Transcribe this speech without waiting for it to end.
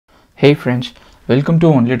Hey friends, welcome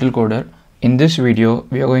to Untitled Coder. In this video,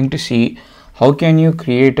 we are going to see how can you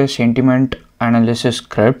create a sentiment analysis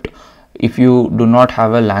script if you do not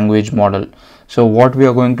have a language model. So what we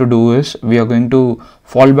are going to do is we are going to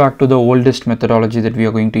fall back to the oldest methodology that we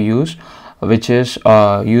are going to use, which is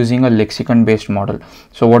using a lexicon based model.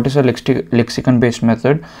 So what is a lexicon based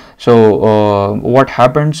method? So what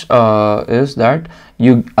happens is that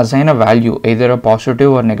you assign a value, either a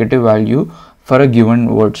positive or negative value for a given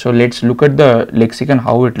word. So let's look at the lexicon,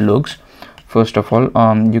 how it looks. First of all,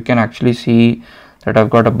 you can actually see that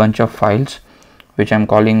I've got a bunch of files which I'm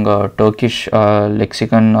calling Turkish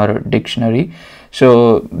Lexicon or Dictionary.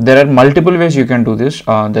 So there are multiple ways you can do this.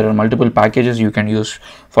 There are multiple packages you can use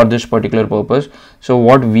for this particular purpose. So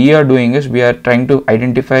what we are doing is we are trying to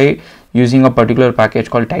identify using a particular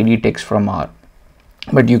package called tidytext from R.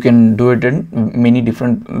 But you can do it in many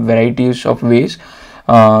different varieties of ways.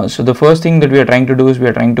 So the first thing that we are trying to do is we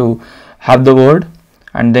are trying to have the word,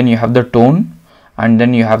 and then you have the tone, and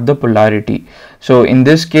then you have the polarity. So in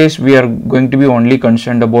this case we are going to be only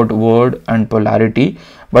concerned about word and polarity,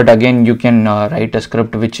 but again you can write a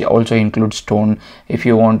script which also includes tone if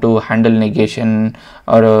you want to handle negation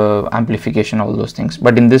or amplification, all those things.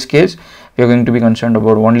 But in this case we are going to be concerned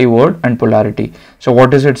about only word and polarity. So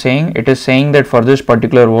what is it saying? It is saying that for this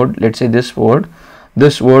particular word, let's say this word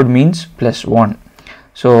means +1.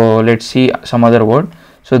 So let's see some other word.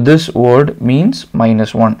 So this word means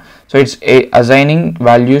 -1. So it's assigning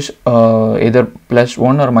values either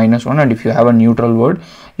 +1 or -1, and if you have a neutral word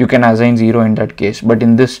you can assign 0 in that case. But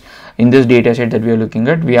in this data set that we are looking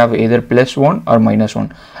at, we have either +1 or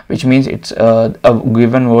 -1, which means it's a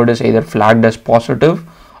given word is either flagged as positive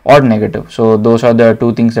or negative. So those are the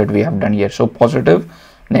two things that we have done here. So positive,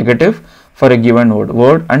 negative for a given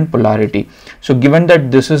word and polarity. So given that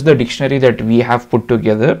this is the dictionary that we have put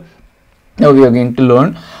together, now we are going to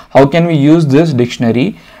learn how can we use this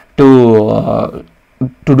dictionary to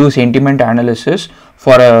do sentiment analysis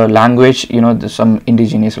for a language, some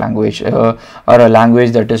indigenous language or a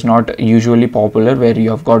language that is not usually popular, where you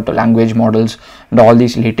have got language models and all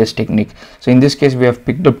these latest techniques. So in this case we have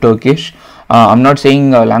picked up Turkish. I'm not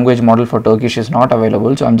saying a language model for Turkish is not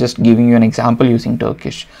available, so I'm just giving you an example using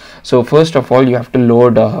Turkish. So first of all, you have to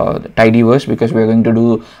load tidyverse, because we're going to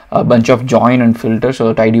do a bunch of join and filter.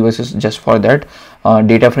 So tidyverse is just for that,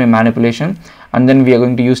 data frame manipulation. And then we are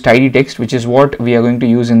going to use tidytext, which is what we are going to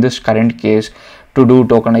use in this current case to do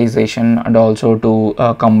tokenization and also to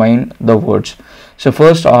combine the words. So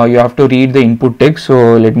first you have to read the input text.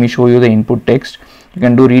 So let me show you the input text. You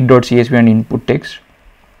can do read.csv and input text.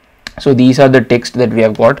 So these are the text that we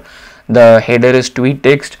have got. The header is tweet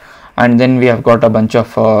text, and then we have got a bunch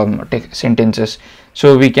of sentences.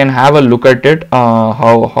 So we can have a look at it,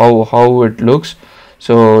 how it looks.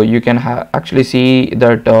 So you can actually see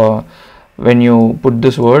that when you put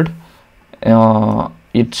this word,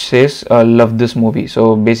 it says love this movie.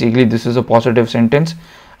 So basically this is a positive sentence,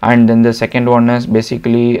 and then the second one is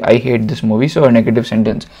basically I hate this movie, so a negative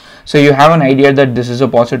sentence. So you have an idea that this is a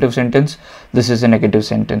positive sentence, this is a negative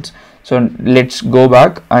sentence. So let's go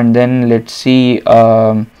back and then let's see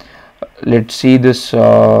this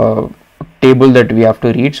table that we have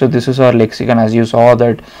to read. So this is our lexicon. As you saw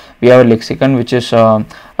that we have a lexicon which is a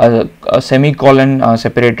semicolon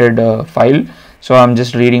separated file. So I'm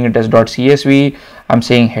just reading it as .csv. I'm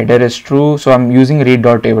saying header is true, so I'm using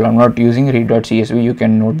read.table. I'm not using read.csv. You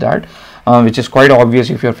can note that, which is quite obvious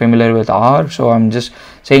if you're familiar with R. So I'm just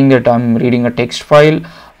saying that I'm reading a text file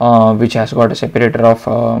which has got a separator of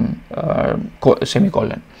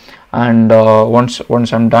semicolon. And once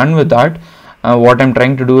I'm done with that, what I'm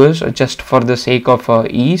trying to do is, just for the sake of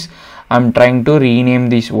ease, I'm trying to rename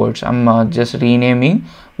these words. I'm just renaming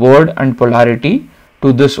word and polarity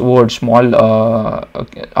to this word, small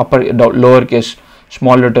lowercase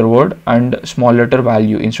small letter word and small letter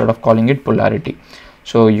value, instead of calling it polarity.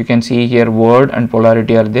 So you can see here word and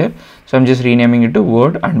polarity are there. So I'm just renaming it to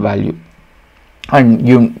word and value. And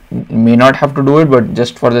you may not have to do it, but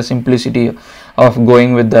just for the simplicity of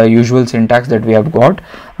going with the usual syntax that we have got,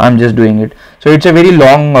 I'm just doing it. So it's a very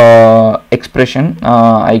long expression.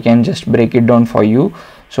 I can just break it down for you.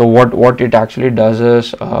 So what it actually does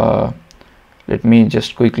is, let me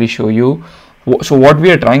just quickly show you. So what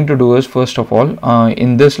we are trying to do is, first of all,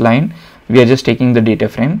 in this line we are just taking the data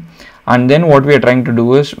frame, and then what we are trying to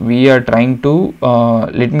do is we are trying to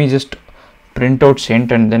let me just print out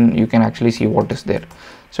sent, and then you can actually see what is there.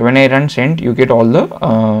 So when I run sent, you get all the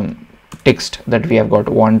text that we have got,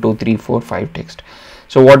 1 2 3 4 5 text.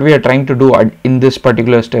 So what we are trying to do in this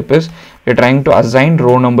particular step is we are trying to assign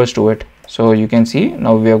row numbers to it. So you can see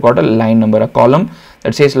now we have got a line number, a column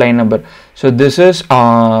that says line number. So this is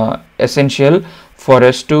essential for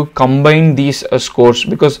us to combine these scores,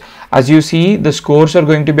 because as you see, the scores are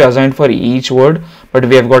going to be assigned for each word, but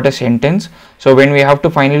we have got a sentence. So when we have to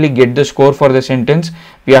finally get the score for the sentence,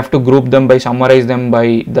 we have to group them by, summarize them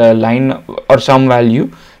by the line or some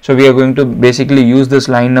value. So we are going to basically use this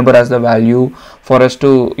line number as the value for us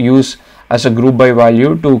to use as a group by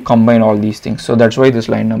value to combine all these things. So that's why this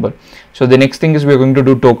line number. So the next thing is we are going to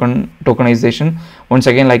do tokenization. Once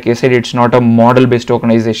again, like I said, it's not a model based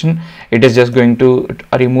tokenization. It is just going to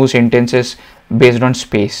remove sentences based on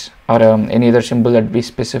space or any other symbol that we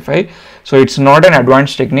specify. So it's not an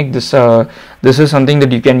advanced technique. This is something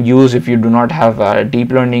that you can use if you do not have a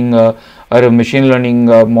deep learning or a machine learning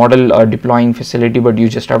model deploying facility, but you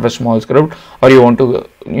just have a small script, or you want to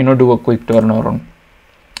do a quick turnaround.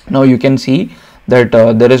 Now you can see that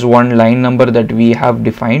there is one line number that we have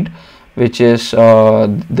defined, which is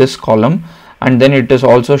this column, and then it is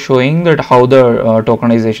also showing that how the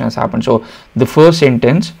tokenization has happened. So the first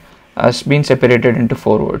sentence has been separated into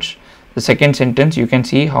 4 words. The second sentence you can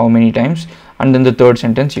see how many times, and then the third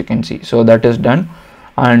sentence you can see. So that is done,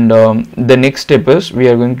 and the next step is we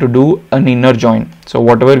are going to do an inner join. So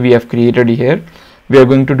whatever we have created here, we are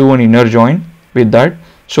going to do an inner join with that,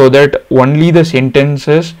 so that only the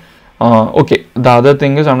sentences okay, the other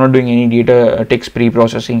thing is I'm not doing any data text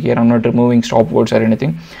pre-processing here. I'm not removing stop words or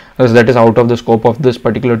anything, because that is out of the scope of this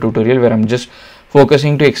particular tutorial, where I'm just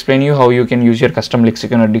focusing to explain you how you can use your custom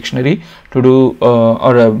lexicon or dictionary to do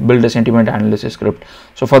or build a sentiment analysis script.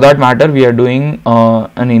 So for that matter, we are doing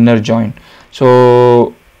an inner join.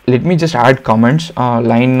 So let me just add comments,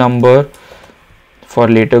 line number for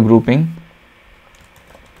later grouping,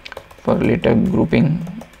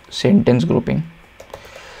 sentence grouping.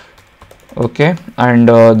 Okay, and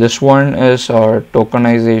this one is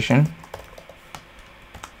tokenization,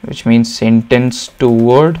 which means sentence to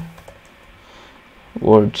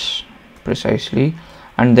words precisely,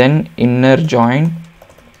 and then inner join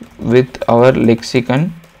with our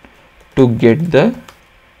lexicon to get the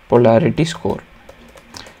polarity score.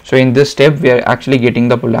 So in this step we are actually getting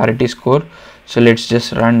the polarity score. So let's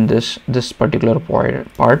just run this particular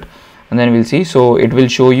part, and then we'll see. So it will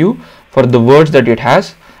show you for the words that it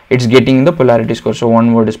has, it's getting the polarity score. So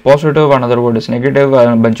one word is positive, another word is negative,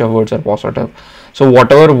 and a bunch of words are positive. So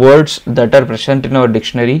whatever words that are present in our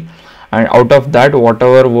dictionary, and out of that,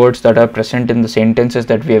 whatever words that are present in the sentences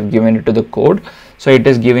that we have given it to the code, so it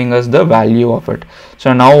is giving us the value of it.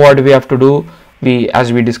 So now what we have to do,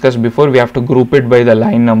 as we discussed before, we have to group it by the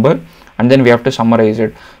line number, and then we have to summarize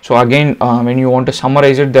it. So again, when you want to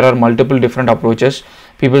summarize it, there are multiple different approaches.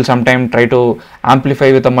 People sometimes try to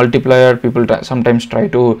amplify with a multiplier, people sometimes try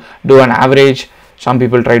to do an average, some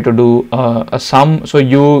people try to do a sum. So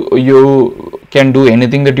you can do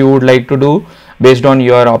anything that you would like to do based on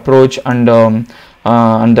your approach and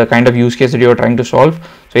the kind of use case that you are trying to solve.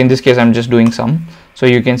 So in this case, I'm just doing sum. So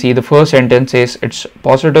you can see the first sentence says it's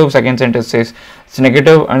positive, second sentence says it's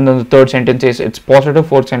negative, and then the third sentence says it's positive,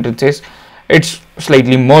 fourth sentence says it's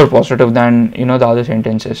slightly more positive than the other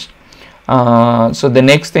sentences. So the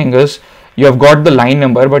next thing is you have got the line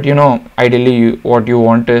number, but ideally what you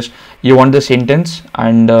want is you want the sentence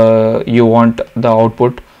and you want the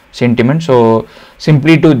output sentiment. So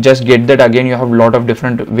simply to just get that, again you have a lot of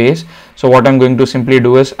different ways. So what I'm going to simply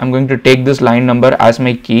do is I'm going to take this line number as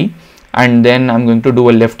my key, and then I'm going to do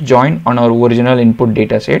a left join on our original input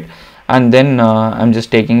data set, and then I'm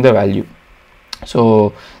just taking the value.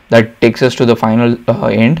 So that takes us to the final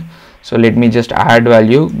end. So let me just add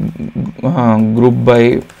value, group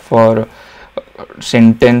by for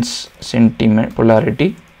sentence sentiment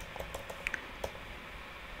polarity,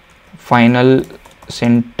 final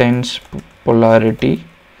sentence polarity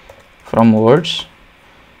from words,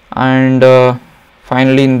 and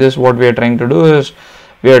finally in this what we are trying to do is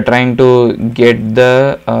we are trying to get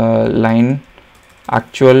the line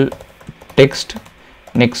actual text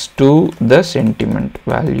next to the sentiment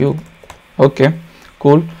value. Okay,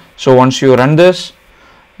 cool. So once you run this,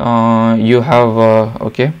 you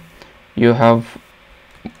have you have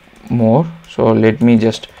more. So let me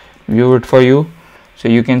just view it for you. So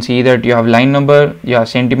you can see that you have line number, you have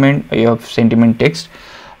sentiment, you have sentiment text.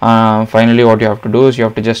 Finally what you have to do is you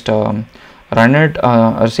have to just run it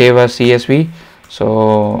or save as CSV.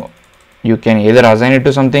 So you can either assign it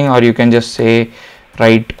to something, or you can just say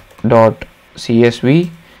write dot CSV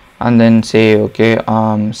and then say okay,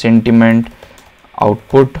 sentiment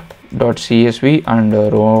output dot CSV, and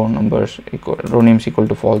row names equal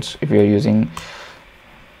to false if you are using.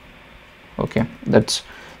 Okay, that's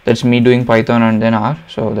me doing Python and then R.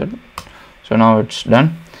 So now it's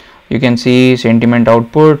done. You can see sentiment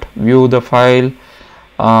output, view the file,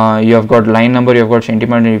 you have got line number, you have got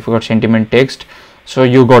sentiment, and you've got sentiment text. So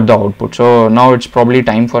you got the output. So now it's probably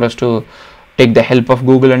time for us to take the help of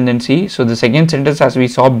Google and then see. So the second sentence, as we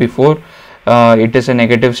saw before, it is a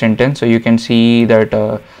negative sentence. So you can see that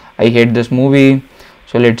I hate this movie.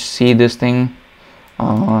 So let's see this thing.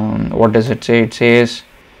 What does it say? It says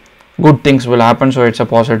good things will happen. So it's a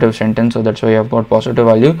positive sentence. So that's why I've got positive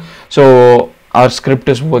value. So our script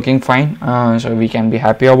is working fine. So we can be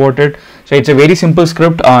happy about it. So it's a very simple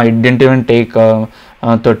script. It didn't even take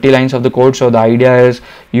 30 lines of the code. So the idea is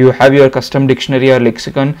you have your custom dictionary or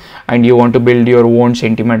lexicon and you want to build your own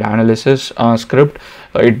sentiment analysis script.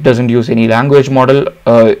 It doesn't use any language model.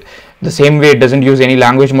 The same way it doesn't use any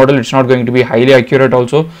language model, it's not going to be highly accurate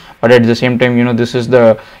also, but at the same time, you know, this is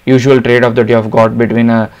the usual trade-off that you have got between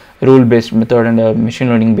a rule-based method and a machine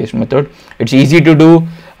learning-based method. It's easy to do,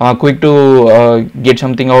 quick to get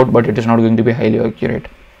something out, but it is not going to be highly accurate.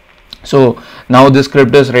 So now the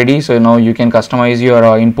script is ready. So now you can customize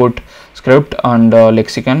your input script and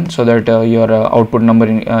lexicon so that your output number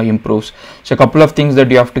improves. So a couple of things that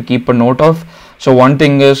you have to keep a note of. So one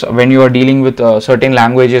thing is, when you are dealing with certain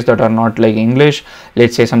languages that are not like English,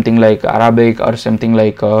 let's say something like Arabic or something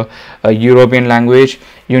like a European language,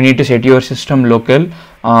 you need to set your system local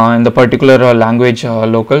and the particular language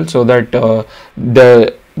local, so that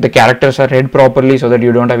the characters are read properly, so that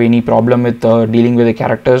you don't have any problem with dealing with the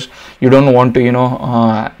characters. You don't want to, you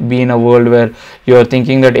know, be in a world where you are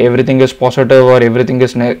thinking that everything is positive or everything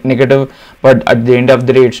is negative, but at the end of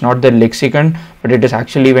the day it's not the lexicon, but it is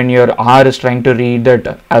actually when your R is trying to read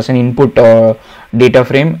that as an input data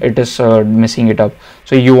frame, it is messing it up.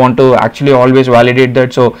 So you want to actually always validate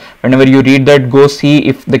that. So whenever you read that, go see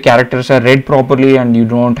if the characters are read properly and you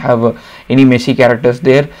don't have any messy characters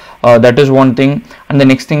there. That is one thing. And the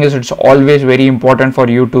next thing is, it's always very important for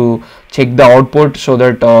you to check the output, so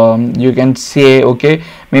that you can say, okay,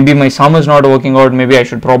 maybe my sum is not working out, maybe I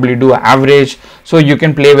should probably do average. So you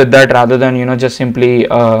can play with that rather than, you know, just simply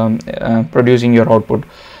producing your output.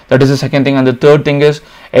 That is the second thing. And the third thing is,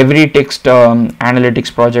 every text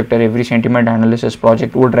analytics project or every sentiment analysis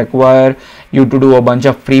project would require you to do a bunch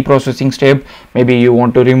of pre-processing steps. Maybe you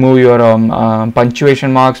want to remove your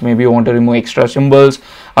punctuation marks, maybe you want to remove extra symbols,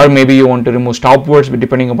 or maybe you want to remove stop words,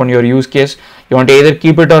 depending upon your use case. You want to either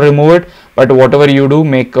keep it or remove it, but whatever you do,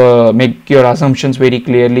 make your assumptions very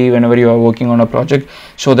clearly whenever you are working on a project,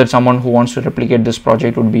 so that someone who wants to replicate this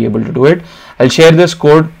project would be able to do it. I'll share this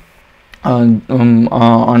code on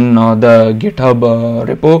the GitHub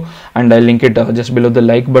repo, and I'll link it just below the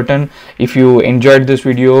like button. If you enjoyed this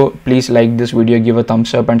video, please like this video, give a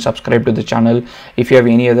thumbs up and subscribe to the channel. If you have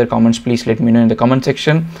any other comments, please let me know in the comment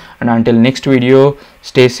section. And until next video,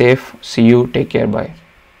 stay safe, see you, take care, bye.